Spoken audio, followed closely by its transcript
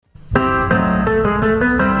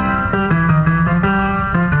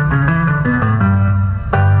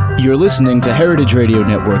You're listening to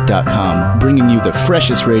HeritageRadioNetwork.com, bringing you the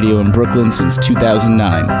freshest radio in Brooklyn since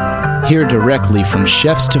 2009. Hear directly from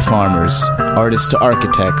chefs to farmers, artists to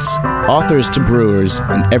architects, authors to brewers,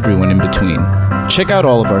 and everyone in between. Check out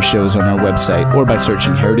all of our shows on our website or by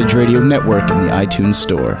searching Heritage Radio Network in the iTunes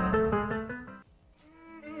Store.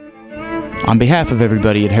 On behalf of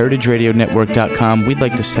everybody at HeritageRadioNetwork.com, we'd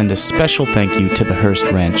like to send a special thank you to the Hearst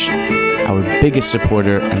Ranch, our biggest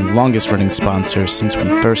supporter and longest-running sponsor since we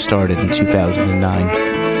first started in 2009.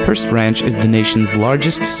 Hearst Ranch is the nation's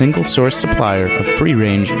largest single-source supplier of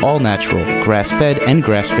free-range, all-natural, grass-fed, and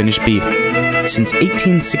grass-finished beef. Since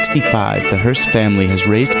 1865, the Hearst family has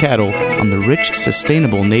raised cattle on the rich,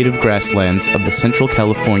 sustainable native grasslands of the Central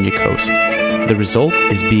California coast. The result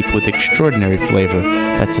is beef with extraordinary flavor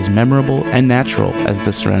that's as memorable and natural as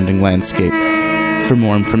the surrounding landscape. For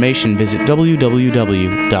more information, visit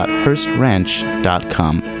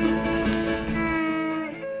www.hearstranch.com.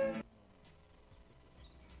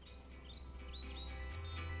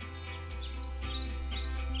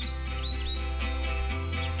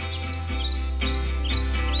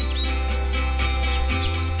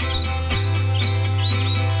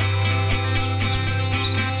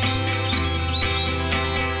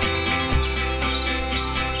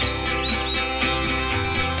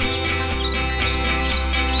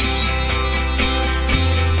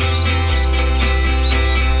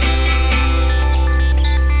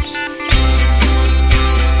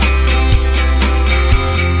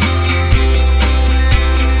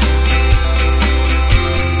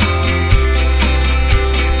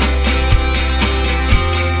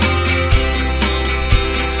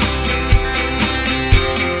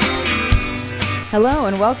 Hello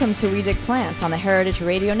and welcome to We Dig Plants on the Heritage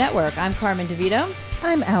Radio Network. I'm Carmen DeVito.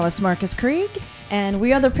 I'm Alice Marcus Krieg. And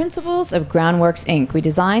we are the principals of Groundworks, Inc. We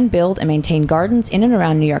design, build, and maintain gardens in and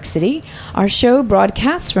around New York City. Our show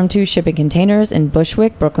broadcasts from 2 shipping containers in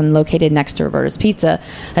Bushwick, Brooklyn, located next to Roberta's Pizza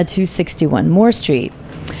at 261 Moore Street.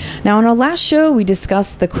 Now, on our last show, we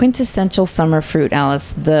discussed the quintessential summer fruit,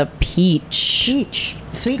 Alice, the peach. Peach.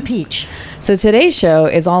 Sweet peach. So today's show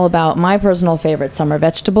is all about my personal favorite summer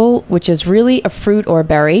vegetable, which is really a fruit or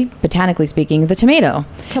berry, botanically speaking, the tomato.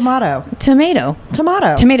 Tomato. Tomato.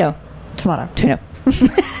 Tomato. Tomato. Tomato. Tomato.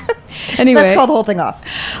 Anyway, let's call the whole thing off.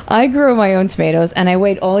 I grow my own tomatoes, and I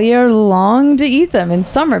wait all year long to eat them in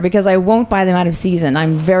summer because I won't buy them out of season.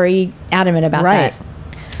 I'm very adamant about that.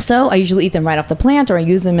 So I usually eat them right off the plant, or I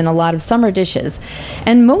use them in a lot of summer dishes.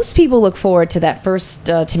 And most people look forward to that first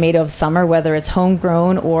tomato of summer, whether it's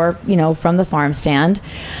homegrown or, from the farm stand.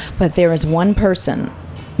 But there is one person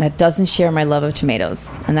that doesn't share my love of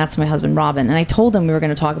tomatoes, and that's my husband, Robin. And I told him we were going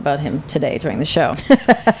to talk about him today during the show.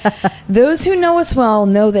 Those who know us well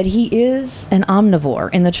know that he is an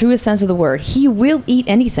omnivore in the truest sense of the word. He will eat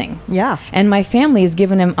anything. Yeah. And my family has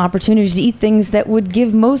given him opportunities to eat things that would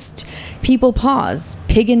give most people pause.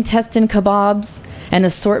 Pig intestine kebabs, an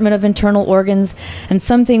assortment of internal organs, and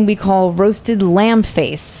something we call roasted lamb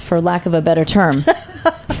face, for lack of a better term.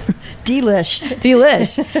 Delish.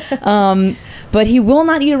 But he will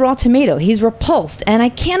not eat a raw tomato. He's repulsed, and I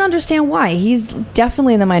can't understand why. He's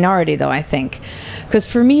definitely in the minority, though, I think. Because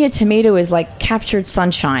for me, a tomato is like captured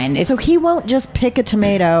sunshine. So he won't just pick a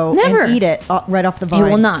tomato Never. and eat it right off the vine?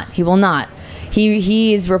 He will not.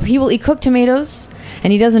 He will eat cooked tomatoes,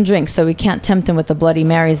 and he doesn't drink, so we can't tempt him with the Bloody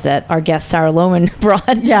Marys that our guest Sarah Lohman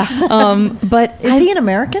brought. Yeah. But is he an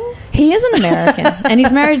American? He is an American, and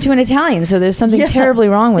he's married to an Italian, so there's something terribly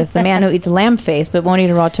wrong with the man who eats lamb face but won't eat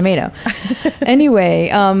a raw tomato. Anyway,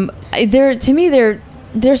 they're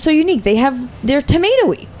so unique. They're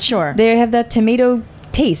tomatoey. Sure. They have that tomato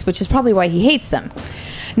taste, which is probably why he hates them.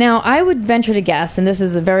 Now, I would venture to guess, and this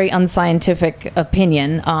is a very unscientific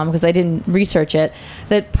opinion because I didn't research it,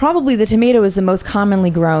 that probably the tomato is the most commonly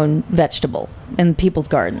grown vegetable in people's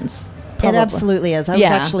gardens. Probably. It absolutely is. I was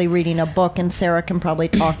actually reading a book, and Sarah can probably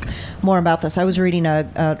talk more about this. I was reading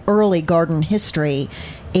an early garden history,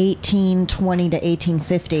 1820 to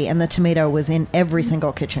 1850, and the tomato was in every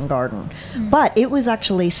single kitchen garden. But it was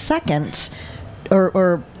actually second,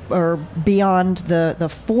 or beyond the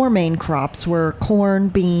 4 main crops were corn,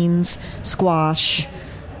 beans, squash,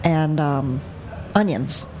 and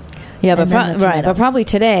onions. Yeah, but probably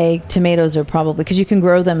today tomatoes are probably, because you can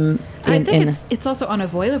grow them. I think it's also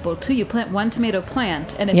unavoidable too. You plant one tomato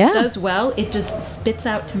plant, and if it does well, it just spits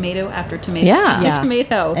out tomato after tomato after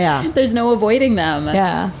tomato. Yeah, there's no avoiding them.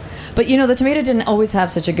 Yeah, but the tomato didn't always have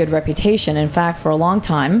such a good reputation. In fact, for a long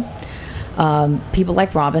time, people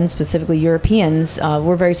like Robin, specifically Europeans,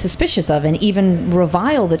 were very suspicious of and even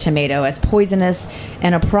revile the tomato as poisonous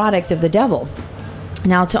and a product of the devil.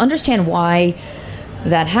 Now, to understand why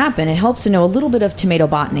that happen, it helps to know a little bit of tomato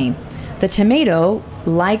botany. The tomato,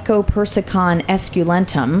 Lycopersicon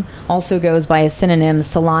esculentum, also goes by a synonym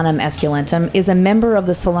Solanum esculentum, is a member of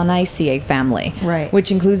the Solanaceae family, right,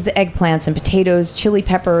 which includes the eggplants and potatoes, chili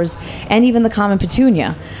peppers, and even the common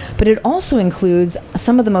petunia. But it also includes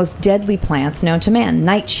some of the most deadly plants known to man: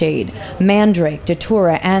 nightshade, mandrake,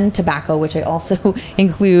 datura, and tobacco, which I also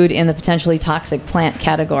include in the potentially toxic plant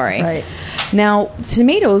category. Right. Now,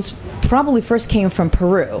 tomatoes probably first came from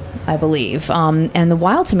Peru, I believe, and the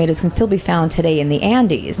wild tomatoes can still be found today in the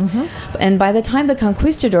Andes. Mm-hmm. And by the time the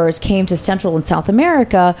conquistadors came to Central and South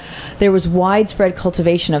America, there was widespread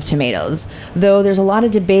cultivation of tomatoes, though there's a lot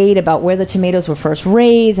of debate about where the tomatoes were first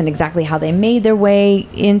raised and exactly how they made their way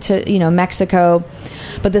into, Mexico.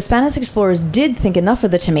 But the Spanish explorers did think enough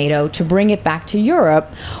of the tomato to bring it back to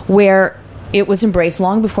Europe, where it was embraced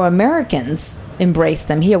long before Americans embraced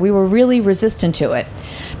them. Here, we were really resistant to it.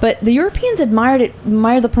 But the Europeans admired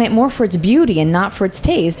the plant more for its beauty and not for its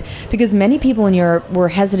taste, because many people in Europe were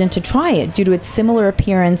hesitant to try it due to its similar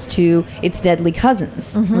appearance to its deadly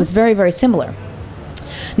cousins. Mm-hmm. It was very, very similar.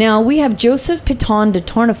 Now, we have Joseph Piton de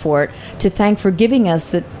Tournefort to thank for giving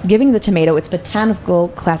the tomato its botanical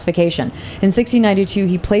classification. In 1692,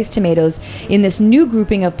 he placed tomatoes in this new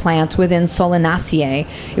grouping of plants within Solanaceae.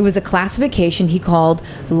 It was a classification he called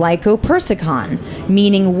Lycopersicon,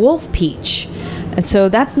 meaning wolf peach. And so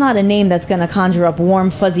that's not a name that's going to conjure up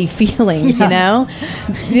warm, fuzzy feelings,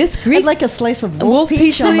 This Greek... I'd like a slice of wolf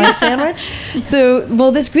peach on my sandwich.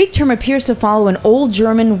 This Greek term appears to follow an old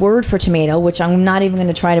German word for tomato, which I'm not even going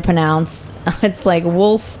to try to pronounce. It's like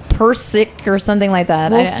wolf persic or something like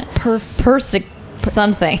that. Persic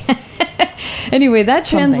something. Anyway, that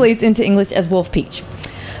translates into English as wolf peach.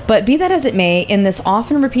 But be that as it may, in this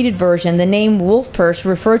often repeated version, the name wolf perch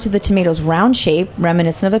referred to the tomato's round shape,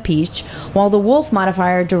 reminiscent of a peach, while the wolf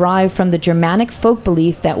modifier derived from the Germanic folk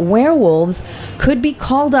belief that werewolves could be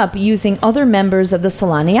called up using other members of the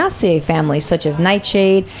Solanaceae family, such as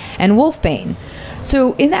nightshade and wolfbane.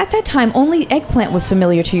 So at that time, only eggplant was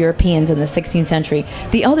familiar to Europeans in the 16th century.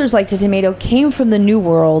 The others, like the tomato, came from the New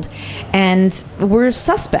World and were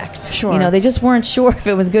suspect. Sure. They just weren't sure if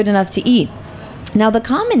it was good enough to eat. Now, the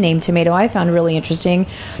common name tomato I found really interesting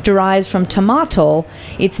derives from tomatl,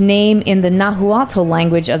 its name in the Nahuatl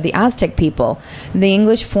language of the Aztec people. The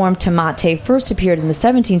English form tomate first appeared in the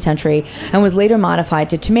 17th century and was later modified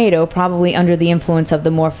to tomato, probably under the influence of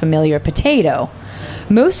the more familiar potato.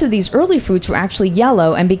 Most of these early fruits were actually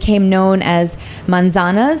yellow and became known as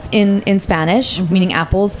manzanas in Spanish, mm-hmm. meaning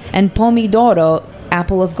apples, and pomidoro,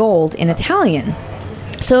 apple of gold, in Italian.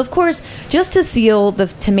 So, of course, just to seal the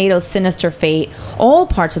tomato's sinister fate, all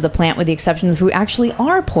parts of the plant, with the exception of the fruit, actually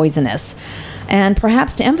are poisonous. And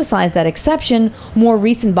perhaps to emphasize that exception, more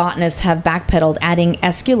recent botanists have backpedaled, adding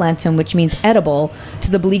esculentum, which means edible,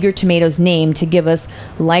 to the beleaguered tomato's name to give us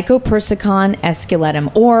Lycopersicon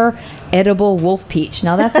esculentum, or edible wolf peach.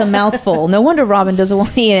 Now, that's a mouthful. No wonder Robin doesn't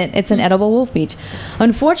want to eat it. It's an edible wolf peach.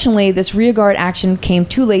 Unfortunately, this rearguard action came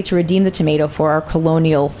too late to redeem the tomato for our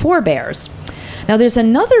colonial forebears. Now, there's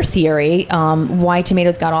another theory why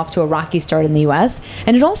tomatoes got off to a rocky start in the U.S.,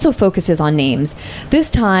 and it also focuses on names. This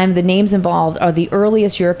time, the names involved are the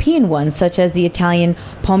earliest European ones, such as the Italian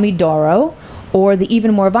pomidoro, or the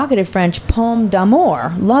even more evocative French pomme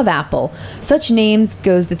d'amour, love apple. Such names,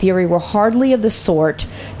 goes the theory, were hardly of the sort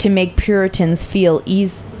to make Puritans feel at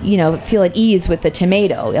ease with the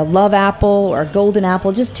tomato. A love apple or a golden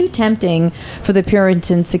apple, just too tempting for the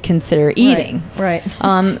Puritans to consider eating. Right.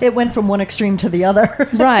 It went from one extreme to the other.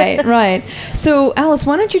 Right. So, Alice,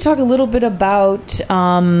 why don't you talk a little bit about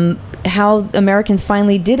how Americans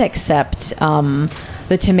finally did accept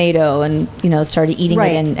the tomato and started eating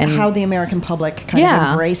it, and how the American public kind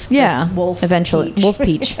of embraced this wolf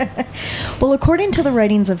peach. Well, according to the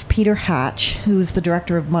writings of Peter Hatch, who's the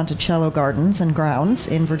director of Monticello Gardens and Grounds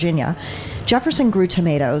in Virginia, Jefferson grew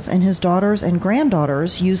tomatoes, and his daughters and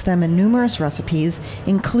granddaughters used them in numerous recipes,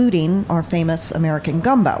 including our famous American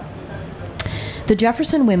gumbo. The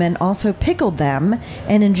Jefferson women also pickled them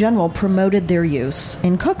and in general promoted their use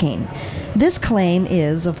in cooking. This claim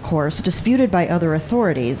is, of course, disputed by other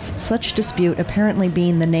authorities, such dispute apparently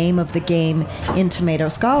being the name of the game in tomato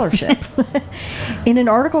scholarship. In an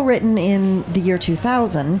article written in the year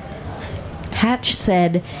 2000, Hatch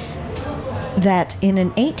said that in an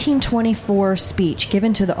 1824 speech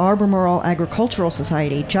given to the Albemarle Agricultural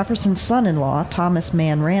Society, Jefferson's son-in-law, Thomas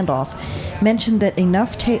Mann Randolph, mentioned that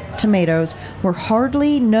enough tomatoes were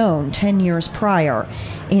hardly known 10 years prior.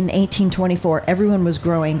 In 1824, everyone was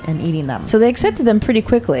growing and eating them. So they accepted them pretty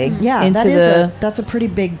quickly. Yeah, that's a pretty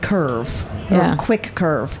big curve. or quick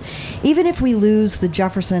curve. Even if we lose the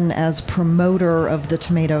Jefferson as promoter of the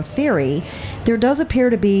tomato theory, there does appear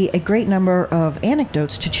to be a great number of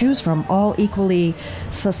anecdotes to choose from, all equally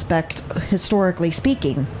suspect, historically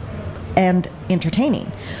speaking, and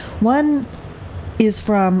entertaining. One is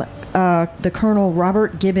from the Colonel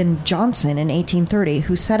Robert Gibbon Johnson in 1830,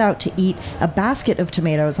 who set out to eat a basket of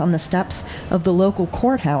tomatoes on the steps of the local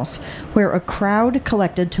courthouse, where a crowd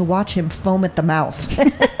collected to watch him foam at the mouth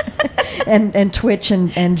and twitch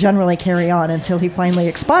and generally carry on until he finally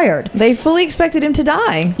expired. They fully expected him to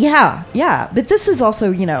die. Yeah. But this is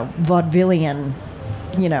also, vaudevillian,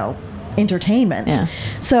 entertainment. Yeah.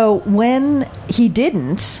 So when he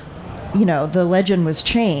didn't, the legend was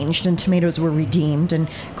changed and tomatoes were redeemed and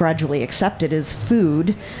gradually accepted as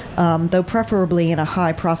food, though preferably in a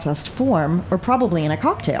high processed form or probably in a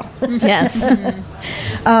cocktail. Yes.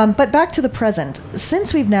 But back to the present.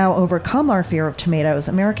 Since we've now overcome our fear of tomatoes,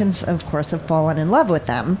 Americans, of course, have fallen in love with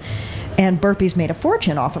them. And Burpee's made a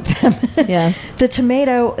fortune off of them. Yes. The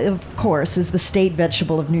tomato, of course, is the state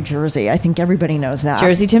vegetable of New Jersey. I think everybody knows that.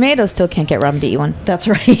 Jersey tomatoes still can't get Robin to eat one. That's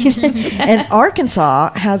right. And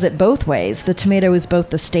Arkansas has it both ways. The tomato is both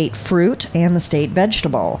the state fruit and the state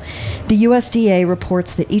vegetable. The USDA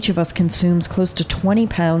reports that each of us consumes close to 20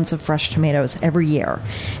 pounds of fresh tomatoes every year.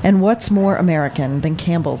 And what's more American than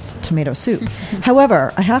Campbell's tomato soup?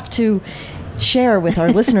 However, I have to share with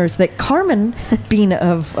our listeners that Carmen, being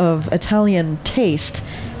of Italian taste,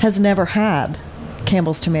 has never had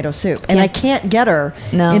Campbell's tomato soup. And I can't get her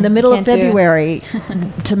in the middle of February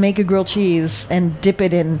to make a grilled cheese and dip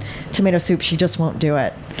it in tomato soup. She just won't do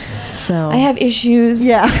it. So I have issues.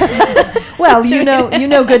 Yeah. Well, you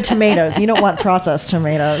know good tomatoes. You don't want processed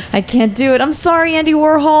tomatoes. I can't do it. I'm sorry, Andy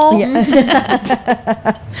Warhol.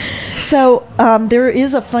 Yeah. So there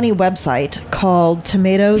is a funny website called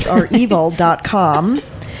tomatoesareevil.com.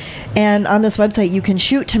 And on this website, you can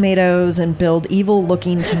shoot tomatoes and build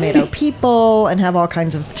evil-looking tomato people and have all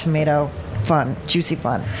kinds of tomato fun, juicy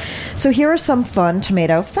fun. So here are some fun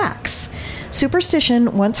tomato facts.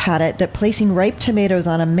 Superstition once had it that placing ripe tomatoes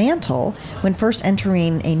on a mantle when first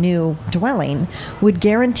entering a new dwelling would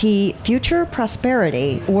guarantee future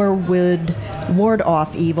prosperity or would ward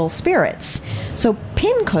off evil spirits. So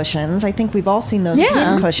pin cushions, I think we've all seen those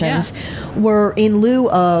pin cushions, were in lieu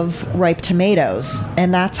of ripe tomatoes,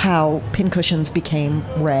 and that's how pin cushions became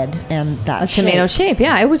red and that tomato shape.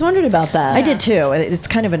 Yeah, I always wondered about that. I did too. It's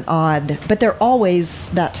kind of an odd, but they're always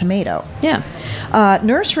that tomato. Yeah.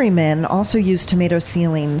 Nurserymen also use tomato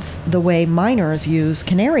seedlings the way miners use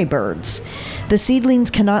canary birds. The seedlings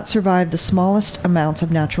cannot survive the smallest amounts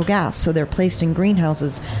of natural gas, so they're placed in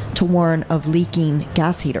greenhouses to warn of leaking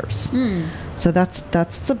gas heaters. So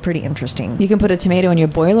that's a pretty interesting. You can put a tomato in your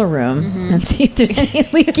boiler room and see if there's any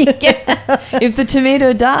leaking gas. If the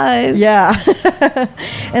tomato dies. Yeah.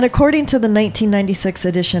 And according to the 1996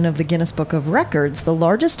 edition of the Guinness Book of Records, the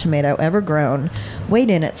largest tomato ever grown weighed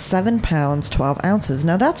in at 7 pounds, 12 ounces.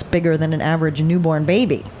 Now that's bigger than an average newborn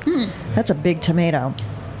baby. That's a big tomato.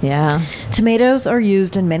 Yeah. Tomatoes are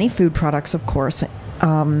used in many food products, of course.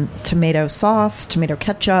 Tomato sauce, tomato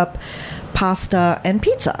ketchup, pasta, and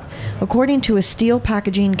pizza. According to a Steel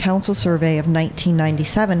Packaging Council survey of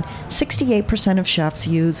 1997, 68% of chefs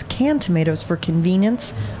use canned tomatoes for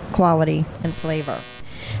convenience, quality, and flavor.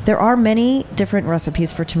 There are many different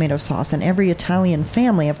recipes for tomato sauce, and every Italian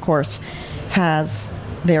family, of course, has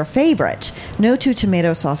their favorite. No two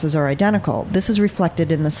tomato sauces are identical. This is reflected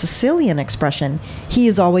in the Sicilian expression, "he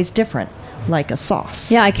is always different," like a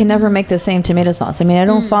sauce. Yeah, I can never make the same tomato sauce. I mean, I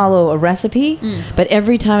don't follow a recipe, but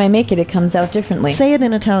every time I make it, it comes out differently. Say it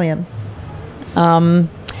in Italian.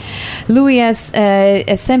 Lui è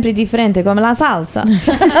sempre differente come la salsa.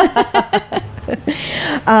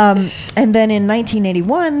 And then in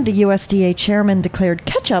 1981, the USDA chairman declared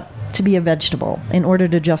ketchup to be a vegetable in order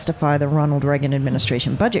to justify the Ronald Reagan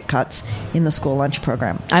administration budget cuts in the school lunch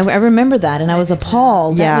program. I remember that, and I was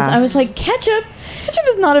appalled. Yeah. I was like, ketchup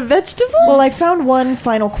is not a vegetable? Well, I found one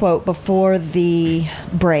final quote before the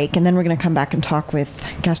break, and then we're going to come back and talk with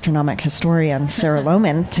gastronomic historian Sarah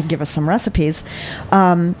Lohman to give us some recipes.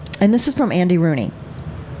 And this is from Andy Rooney.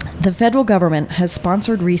 The federal government has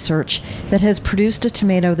sponsored research that has produced a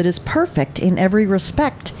tomato that is perfect in every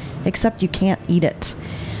respect, except you can't eat it.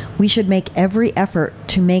 We should make every effort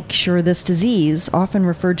to make sure this disease, often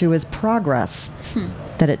referred to as progress,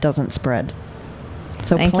 that it doesn't spread.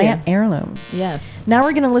 So plant heirlooms. Yes. Now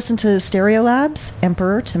we're going to listen to Stereolab's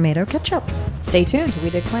Emperor Tomato Ketchup. Stay tuned.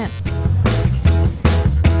 We did plants.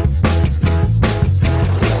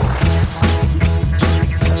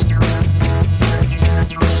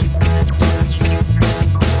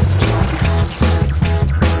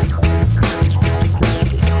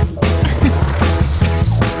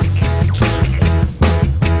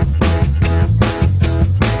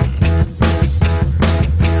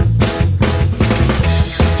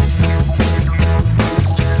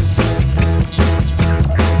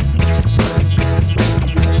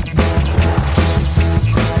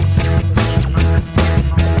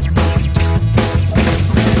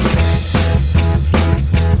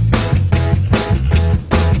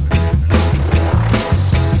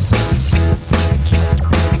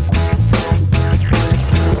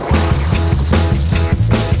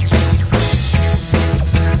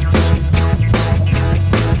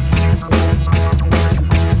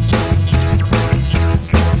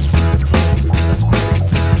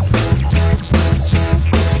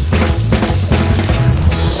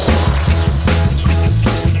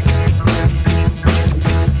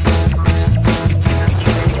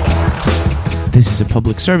 This is a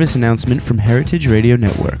public service announcement from Heritage Radio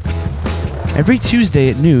Network. Every Tuesday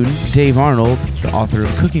at noon, Dave Arnold, the author of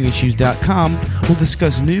CookingIssues.com, will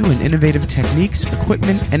discuss new and innovative techniques,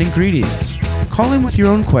 equipment, and ingredients. Call in with your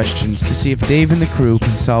own questions to see if Dave and the crew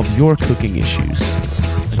can solve your cooking issues.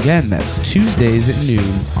 Again, that's Tuesdays at noon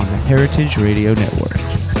on the Heritage Radio Network.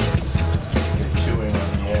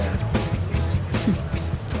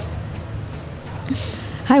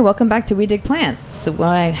 Hi, welcome back to We Dig Plants. Well,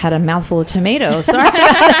 I had a mouthful of tomatoes. Sorry.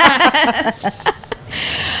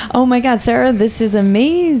 Oh my God, Sarah, this is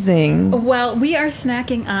amazing. Well, we are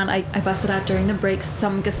snacking on, I busted out during the break,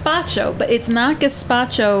 some gazpacho, but it's not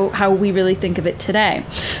gazpacho how we really think of it today.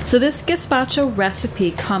 So this gazpacho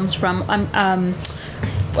recipe comes from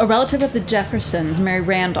a relative of the Jeffersons, Mary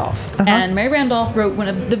Randolph. Uh-huh. And Mary Randolph wrote one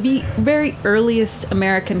of the very earliest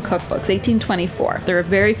American cookbooks, 1824. There are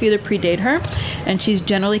very few that predate her, and she's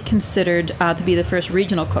generally considered to be the first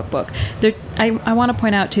regional cookbook. I want to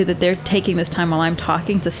point out, too, that they're taking this time while I'm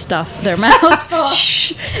talking to stuff their mouths full.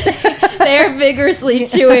 Shh! They are vigorously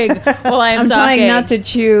chewing while I'm talking. I'm trying not to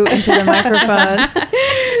chew into the microphone.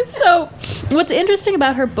 So, what's interesting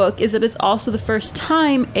about her book is that it's also the first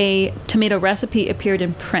time a tomato recipe appeared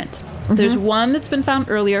in print. Mm-hmm. There's one that's been found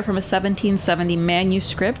earlier from a 1770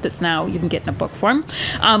 manuscript that's now you can get in a book form.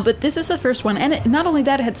 But this is the first one. And not only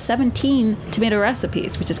that, it had 17 tomato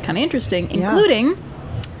recipes, which is kind of interesting, including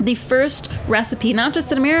the first recipe, not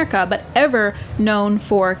just in America, but ever known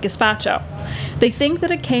for gazpacho. They think that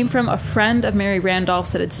it came from a friend of Mary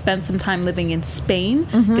Randolph's that had spent some time living in Spain.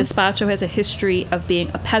 Mm-hmm. Gazpacho has a history of being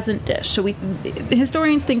a peasant dish. So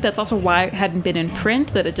historians think that's also why it hadn't been in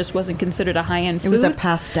print, that it just wasn't considered a high-end food. It was a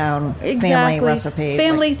passed-down family recipe.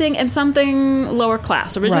 Family thing, and something lower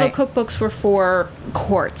class. Original cookbooks were for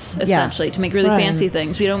courts, essentially, to make really fancy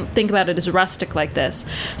things. We don't think about it as rustic like this.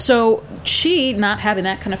 So she, not having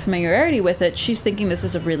that kind of familiarity with it, she's thinking this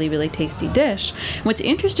is a really, really tasty dish. And what's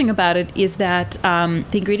interesting about it is that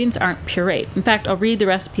the ingredients aren't pureed. In fact, I'll read the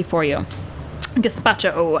recipe for you.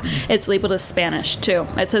 Gazpacho. It's labeled as Spanish, too.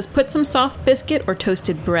 It says, put some soft biscuit or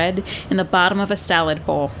toasted bread in the bottom of a salad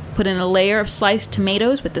bowl. Put in a layer of sliced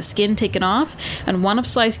tomatoes with the skin taken off and one of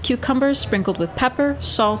sliced cucumbers sprinkled with pepper,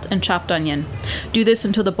 salt, and chopped onion. Do this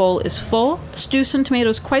until the bowl is full. Stew some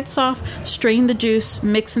tomatoes quite soft. Strain the juice.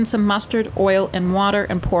 Mix in some mustard, oil, and water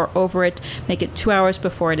and pour over it. Make it 2 hours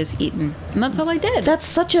before it is eaten. And that's all I did. That's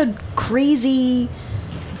such a crazy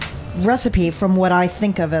recipe from what I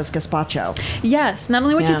think of as gazpacho. Yes, not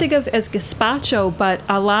only what you think of as gazpacho, but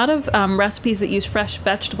a lot of recipes that use fresh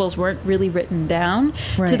vegetables weren't really written down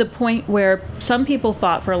to the point where some people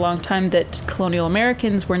thought for a long time that colonial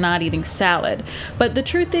Americans were not eating salad. But the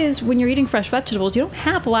truth is, when you're eating fresh vegetables, you don't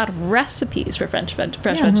have a lot of recipes for fresh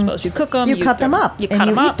vegetables. You cook them, you cut them up, you cut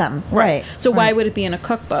them up. Eat them. Right. So why would it be in a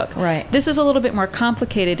cookbook? Right. This is a little bit more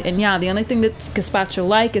complicated, and the only thing that's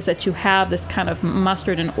gazpacho-like is that you have this kind of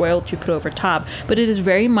mustard and oil you put over top, but it is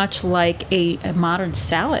very much like a modern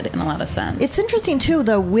salad in a lot of sense. It's interesting too,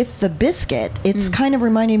 though, with the biscuit, it's kind of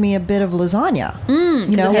reminding me a bit of lasagna.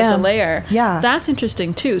 You know, it has a layer. Yeah, that's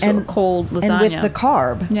interesting too. So a cold lasagna, and with the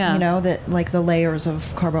carb, you know, that like the layers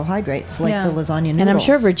of carbohydrates, like the lasagna noodles. And I'm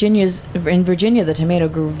sure in Virginia, the tomato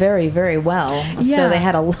grew very, very well. So they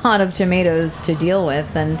had a lot of tomatoes to deal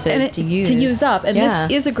with and to use up. And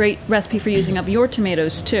this is a great recipe for using up your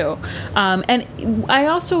tomatoes too. And I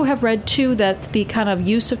also have read too that the kind of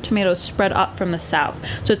use of tomatoes spread up from the South.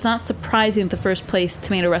 So it's not surprising that the first place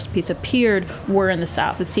tomato recipes appeared were in the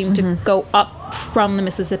South. It seemed to go up from the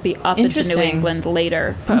Mississippi up into New England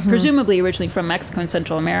later, presumably originally from Mexico and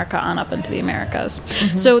Central America on up into the Americas.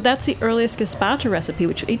 So that's the earliest gazpacho recipe,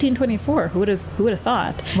 which 1824. Who would have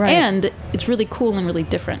thought? Right. And it's really cool and really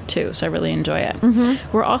different too. So I really enjoy it.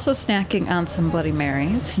 We're also snacking on some Bloody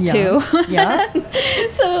Marys too. Yeah.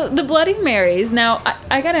 So the Bloody Marys. Now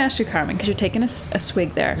I got to ask you, Carmen, because you're taking a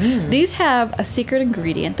swig there. These have a secret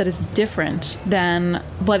ingredient that is different than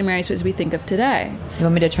Bloody Marys as we think of today. You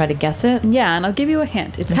want me to try to guess it? Yeah, and I'll give you a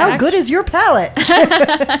hint. It's How good is your palate?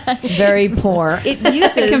 Very poor. It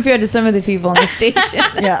uses compared to some of the people on the station.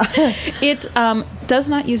 It does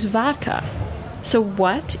not use vodka. So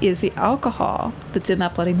what is the alcohol that's in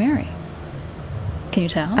that Bloody Mary? Can you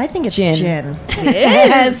tell? I think it's gin.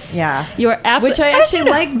 It is. Yeah. You are absolutely. Which I actually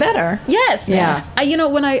like better. Yes. Yeah.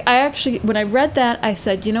 When I read that, I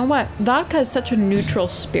said, you know what? Vodka is such a neutral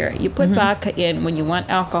spirit. You put vodka in when you want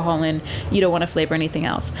alcohol in. You don't want to flavor anything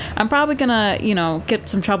else. I'm probably gonna, get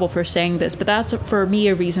some trouble for saying this, but that's for me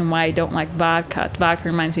a reason why I don't like vodka. Vodka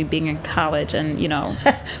reminds me of being in college and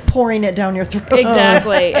pouring it down your throat.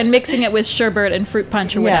 Exactly, and mixing it with sherbet and fruit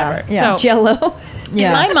punch or whatever. Yeah. So, Jello. In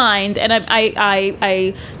my mind, and I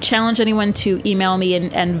I challenge anyone to email me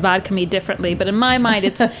and vodka me differently, but in my mind,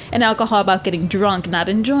 it's an alcohol about getting drunk, not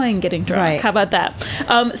enjoying getting drunk. Right. How about that?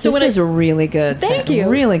 So this is really good. Thank you.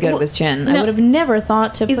 Really good with gin. I would have never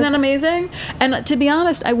thought to. Isn't that amazing? And to be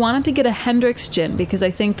honest, I wanted to get a Hendrick's gin because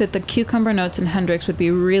I think that the cucumber notes in Hendrick's would be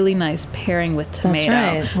a really nice pairing with tomato.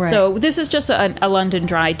 That's right. So this is just a London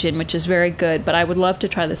dry gin, which is very good, but I would love to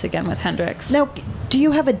try this again with Hendrick's. Now, do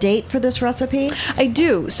you have a date for this recipe? I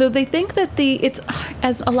do. So they think that it's,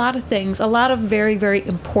 as a lot of things, a lot of very, very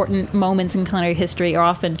important moments in culinary history are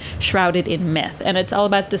often shrouded in myth, and it's all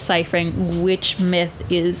about deciphering which myth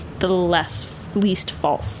is the least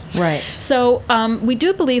false. Right. So we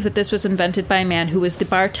do believe that this was invented by a man who was the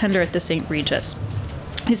bartender at the St. Regis.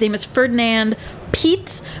 His name is Ferdinand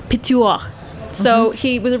Piteux. So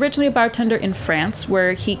he was originally a bartender in France,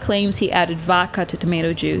 where he claims he added vodka to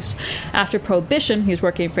tomato juice. After Prohibition, he was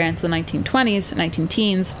working in France in the 1920s,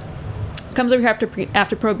 19-teens. Comes over here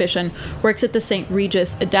after Prohibition, works at the St.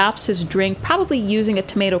 Regis, adapts his drink, probably using a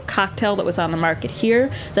tomato cocktail that was on the market here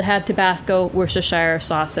that had Tabasco, Worcestershire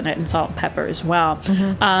sauce in it, and salt and pepper as well.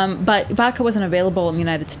 But vodka wasn't available in the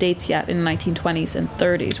United States yet in the 1920s and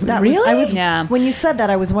 30s. Really? Yeah. When you said that,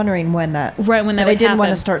 I was wondering when that. Right, when that I didn't want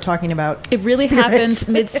happen. to start talking about. It really spirits. happened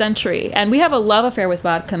mid-century, and we have a love affair with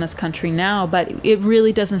vodka in this country now, but it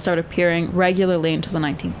really doesn't start appearing regularly until the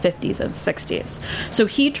 1950s and 60s. So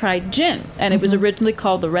he tried gin. And it was originally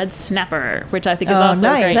called the Red Snapper, which I think is also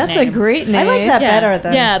a great That's name. a great name. I like that better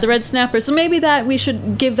than... the Red Snapper. So maybe that we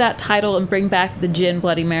should give that title and bring back the gin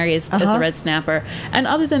Bloody Mary as the Red Snapper. And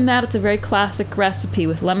other than that, it's a very classic recipe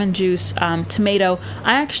with lemon juice, tomato.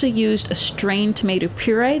 I actually used a strained tomato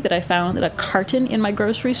puree that I found at a carton in my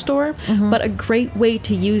grocery store. But a great way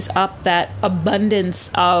to use up that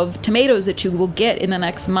abundance of tomatoes that you will get in the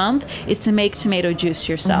next month is to make tomato juice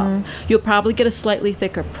yourself. You'll probably get a slightly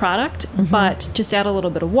thicker product, but just add a little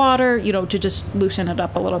bit of water, to just loosen it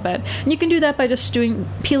up a little bit. And you can do that by just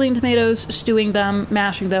peeling tomatoes, stewing them,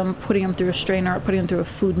 mashing them, putting them through a strainer, or putting them through a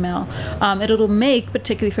food mill. It'll make,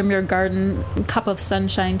 particularly from your garden cup of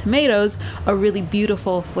sunshine tomatoes, a really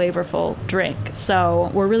beautiful, flavorful drink.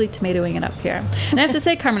 So we're really tomatoing it up here. And I have to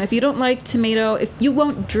say, Carmen, if you don't like tomato, if you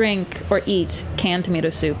won't drink or eat canned tomato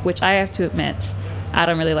soup, which I have to admit, I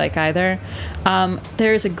don't really like either,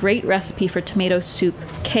 there's a great recipe for tomato soup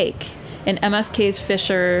cake in MFK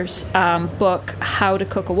Fisher's book, How to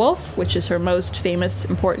Cook a Wolf, which is her most famous,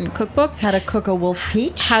 important cookbook. How to Cook a Wolf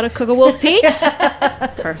Peach? How to Cook a Wolf Peach.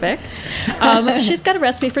 Perfect. She's got a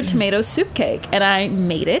recipe for tomato soup cake, and I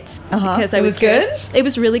made it because I was good? It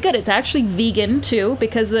was really good. It's actually vegan, too,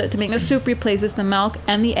 because the tomato soup replaces the milk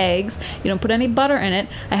and the eggs. You don't put any butter in it.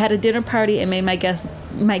 I had a dinner party and made my guest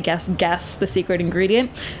guess the secret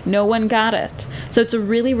ingredient. No one got it. So it's a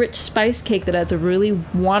really rich spice cake that adds a really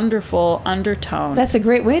wonderful undertone. That's a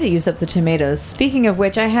great way to use up the tomatoes. Speaking of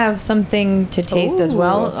which, I have something to taste as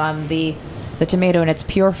well. The tomato in its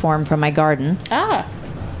pure form from my garden.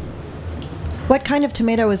 What kind of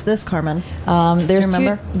tomato is this, Carmen? There's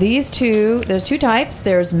there's two types.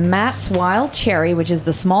 There's Matt's Wild Cherry, which is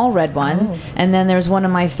the small red one, and then there's one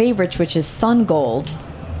of my favorites, which is Sun Gold.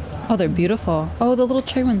 Oh, they're beautiful. Oh, the little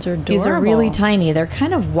cherry ones are adorable. These are really tiny. They're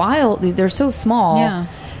kind of wild. They're so small. Yeah.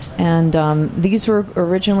 And these were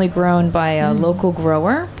originally grown by a local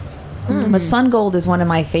grower. But Sun Gold is one of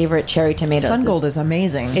my favorite cherry tomatoes. Sun Gold is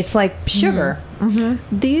amazing. It's like sugar.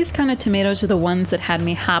 These kind of tomatoes are the ones that had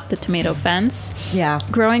me hop the tomato fence. Yeah.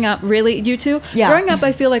 Growing up, really, you too? Yeah. Growing up,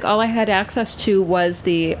 I feel like all I had access to was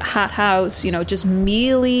the hothouse, just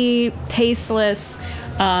mealy, tasteless,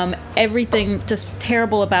 everything just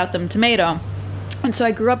terrible about them tomato. And so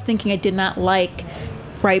I grew up thinking I did not like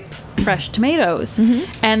ripe, fresh tomatoes.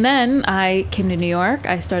 And then I came to New York.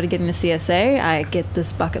 I started getting the CSA. I get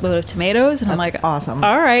this bucket load of tomatoes, and I'm like, awesome.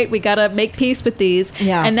 All right, we got to make peace with these.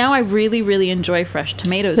 Yeah. And now I really, really enjoy fresh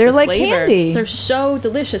tomatoes. They're the like flavor, candy. They're so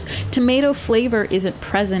delicious. Tomato flavor isn't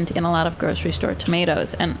present in a lot of grocery store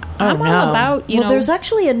tomatoes. And I'm all about, Well, there's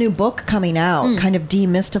actually a new book coming out kind of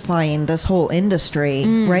demystifying this whole industry.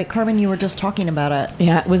 Right, Carmen? You were just talking about it.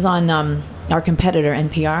 Yeah, it was on our competitor,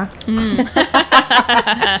 NPR.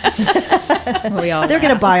 They're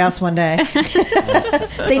going to buy us one day.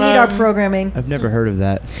 They need our programming. I've never heard of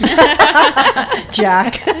that.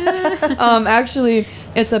 Jack. Actually,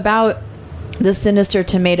 it's about the sinister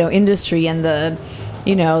tomato industry and the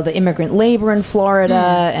immigrant labor in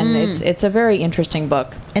Florida, and it's a very interesting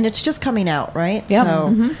book. And it's just coming out, right? Yeah.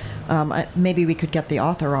 So, maybe we could get the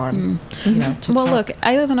author on. To well, talk. look,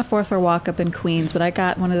 I live on a 4th floor walk up in Queens, but I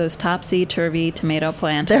got one of those topsy-turvy tomato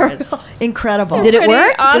planters. They're incredible. Did it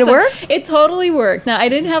work? Awesome. Did it work? It totally worked. Now, I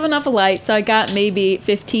didn't have enough light, so I got maybe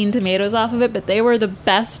 15 tomatoes off of it, but they were the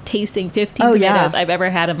best tasting 15 tomatoes I've ever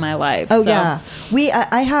had in my life. Oh, yeah.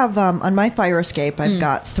 I have, on my fire escape, I've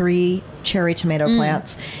got 3 cherry tomato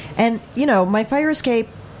plants. And, my fire escape,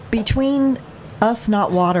 between us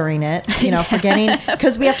not watering it, forgetting,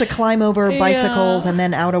 because we have to climb over bicycles and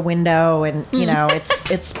then out a window, and,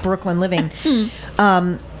 it's Brooklyn living.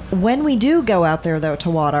 When we do go out there, though, to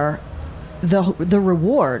water, the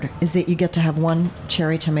reward is that you get to have one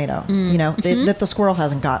cherry tomato, that the squirrel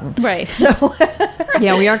hasn't gotten. Right. So...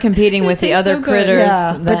 Yeah, we are competing with the other critters.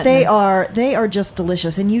 Yeah, but they are just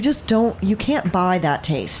delicious, and you can't buy that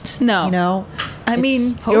taste. No. I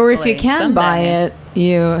mean, or if you can someday. buy it,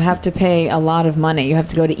 you have to pay a lot of money. You have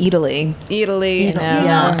to go to Italy.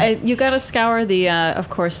 You got to scour of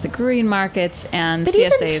course, the green markets, and but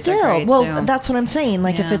CSAs even still, are great too. That's what I'm saying.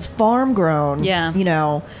 Like if it's farm grown,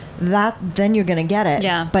 then you're going to get it.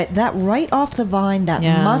 Yeah. But that right off the vine, that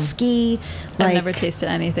musky, I've never tasted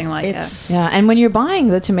anything like it. Yeah, and when you're buying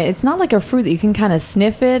the tomato, it's not like a fruit that you can kind of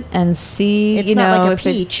sniff it and see. It's not like a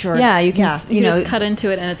peach. You can. You just cut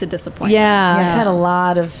into it, and it's a disappointment. Yeah, I've had a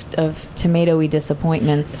lot of tomatoey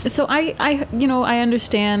disappointments. So I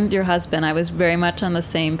understand your husband. I was very much on the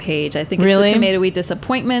same page. I think it's the tomatoey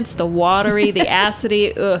disappointments, the watery, the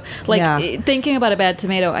acidity. Thinking about a bad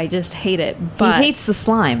tomato, I just hate it. But he hates the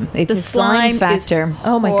slime. It's the a slime factor.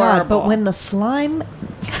 Oh my God! But when the slime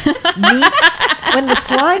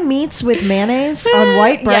meets with mayonnaise on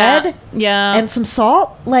white bread, and some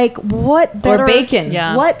salt, like what better? Or bacon.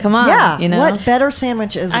 Yeah. What? Come on. Yeah. What better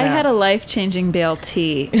sandwich is that? I had a life-changing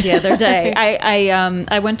BLT the other day.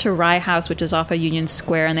 I went to Rye House, which is off of Union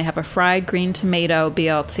Square, and they have a fried green tomato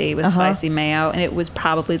BLT with spicy mayo, and it was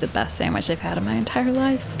probably the best sandwich I've had in my entire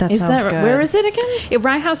life. That sounds good. Where is it again?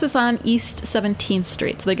 Rye House is on East 17th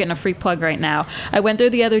Street, so they're getting a free plug right now. I went there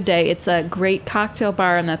the other day. It's a great cocktail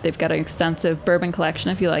bar, and that they've got an extensive bourbon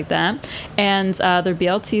collection, if you like that. And their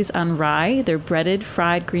BLTs on rye. They're breaded,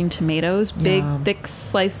 fried green tomatoes, big, thick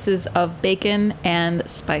slices of bacon, and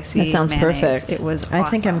spicy That sounds mayonnaise. perfect. It was awesome. I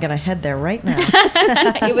think I'm going to head there right now.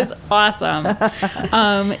 It was awesome.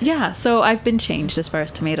 So I've been changed as far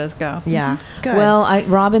as tomatoes go. Yeah, good. Well,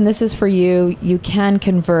 Robin, this is for you. You can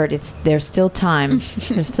convert. There's still time.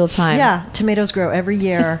 There's still time. Yeah, tomatoes grow every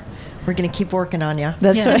year. We're going to keep working on you.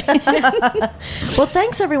 That's right. Well,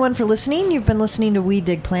 thanks everyone for listening. You've been listening to We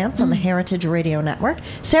Dig Plants on the Heritage Radio Network.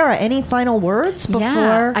 Sarah, any final words before?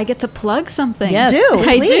 Yeah, I get to plug something. Yes.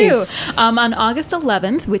 I Please. do. On August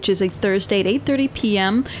 11th, which is a Thursday at 8:30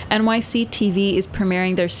 p.m., NYC TV is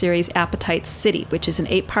premiering their series Appetite City, which is an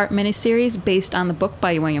 8-part miniseries based on the book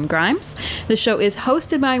by William Grimes. The show is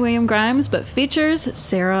hosted by William Grimes, but features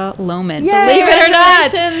Sarah Lohman. Yay! Believe it or not.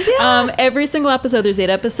 Congratulations. Yeah. Every single episode, there's 8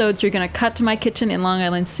 episodes. You're going to cut to my kitchen in Long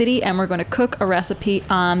Island City, and we're going to cook a recipe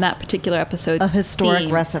on that particular episode's A historic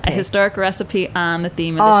theme. recipe. A historic recipe on the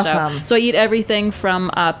theme of the show. So I eat everything from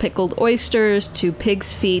pickled oysters to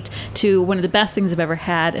pig's feet to one of the best things I've ever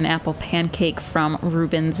had, an apple pancake from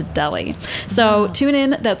Reuben's Deli. So tune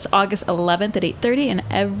in. That's August 11th at 8:30, and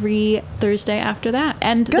every Thursday after that.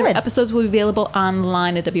 And the episodes will be available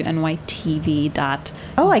online at WNYTV.gov.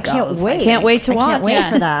 Oh, I can't wait. Can't wait to watch. I can't wait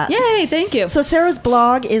for that. Yay, thank you. So Sarah's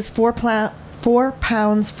blog is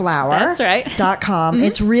 4poundsflour. That's right. .com.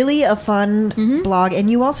 It's really a fun blog, and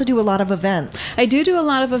you also do a lot of events. I do a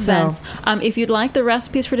lot of events. If you'd like the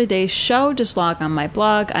recipes for today's show, just log on my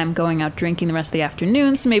blog. I'm going out drinking the rest of the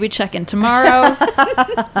afternoon, so maybe check in tomorrow.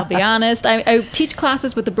 I'll be honest. I teach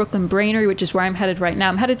classes with the Brooklyn Brainery, which is where I'm headed right now.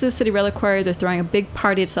 I'm headed to the City Reliquary. They're throwing a big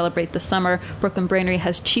party to celebrate the summer. Brooklyn Brainery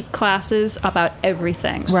has cheap classes about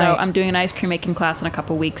everything. So I'm doing an ice cream making class in a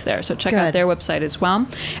couple weeks there. So check out their website as well.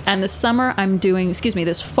 And this summer,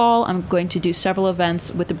 this fall, I'm going to do several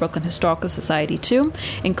events with the Brooklyn Historical Society too,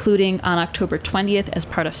 including on October 20th as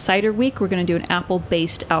part of Cider Week. We're going to do an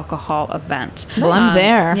apple-based alcohol event. Well, I'm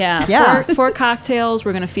there. Yeah. 4 cocktails.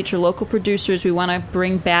 We're going to feature local producers. We want to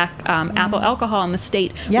bring back apple alcohol in the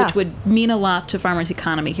state, which would mean a lot to farmers'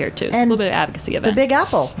 economy here too. So it's a little bit of advocacy event. The Big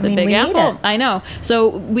Apple. We need it. I know.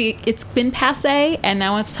 So it's been passé, and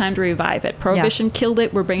now it's time to revive it. Prohibition killed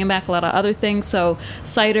it. We're bringing back a lot of other things. So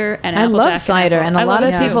cider and apple jack cider, and a lot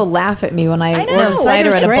of people laugh at me when I order cider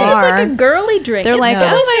at a bar. It's like a girly drink. They're like,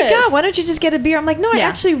 delicious. "Oh my god, why don't you just get a beer?" I'm like, "No, I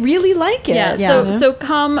actually really like it." Yeah. So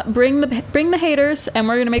come, bring the haters, and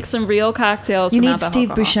we're gonna make some real cocktails. You from need Steve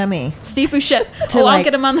Buscemi. Steve Buscemi. I'll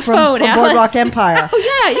get him on the phone. From Boardwalk Empire.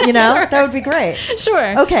 Yeah. You know, sure. that would be great.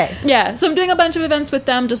 Sure. Okay. Yeah. So I'm doing a bunch of events with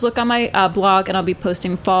them. Just look on my blog, and I'll be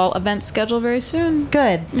posting fall event schedule very soon.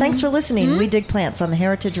 Good. Thanks for listening. We Dig Plants on the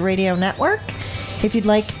Heritage Radio Network. If you'd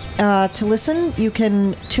like to listen, you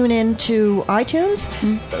can tune in to iTunes,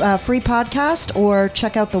 free podcast, or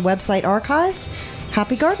check out the website archive.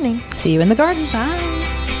 Happy gardening. See you in the garden. Bye.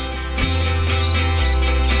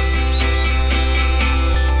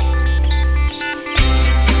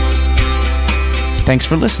 Thanks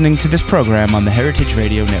for listening to this program on the Heritage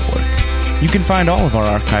Radio Network. You can find all of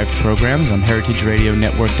our archived programs on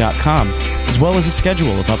heritageradionetwork.com, as well as a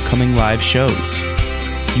schedule of upcoming live shows.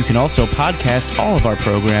 You can also podcast all of our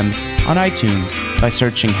programs on iTunes by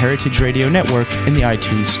searching Heritage Radio Network in the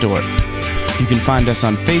iTunes Store. You can find us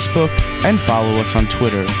on Facebook and follow us on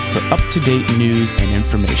Twitter for up-to-date news and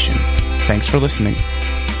information. Thanks for listening.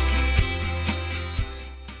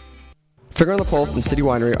 Finger on the Pulse and City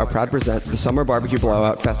Winery are proud to present the Summer Barbecue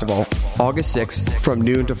Blowout Festival, August 6th from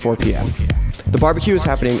noon to 4 p.m. The barbecue is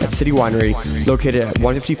happening at City Winery, located at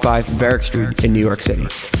 155 Varick Street in New York City.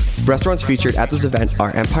 Restaurants featured at this event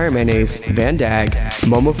are Empire Mayonnaise, Van Dag,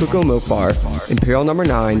 Momofuku Milk Bar, Imperial No.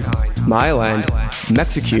 9, Mile End,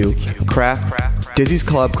 Mexicu, Kraft, Dizzy's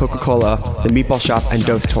Club Coca-Cola, The Meatball Shop, and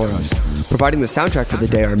Dos Toros. Providing the soundtrack for the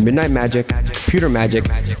day are Midnight Magic, Computer Magic,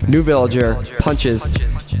 New Villager, Punches,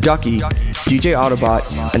 Ducky, DJ Autobot,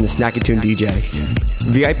 and the Snacky Tune DJ.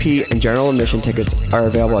 VIP and general admission tickets are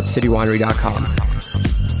available at citywinery.com.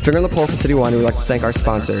 Finger on the Pulse of City Winery would like to thank our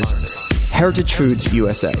sponsors: Heritage Foods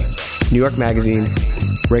USA, New York Magazine,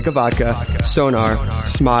 Reka Vodka, Sonar,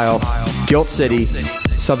 Smile, Gilt City,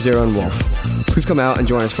 Sub-Zero, and Wolf. Please come out and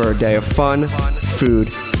join us for a day of fun, food,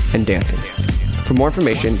 and dancing. For more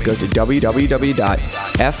information, go to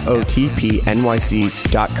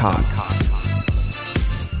www.fotpnyc.com.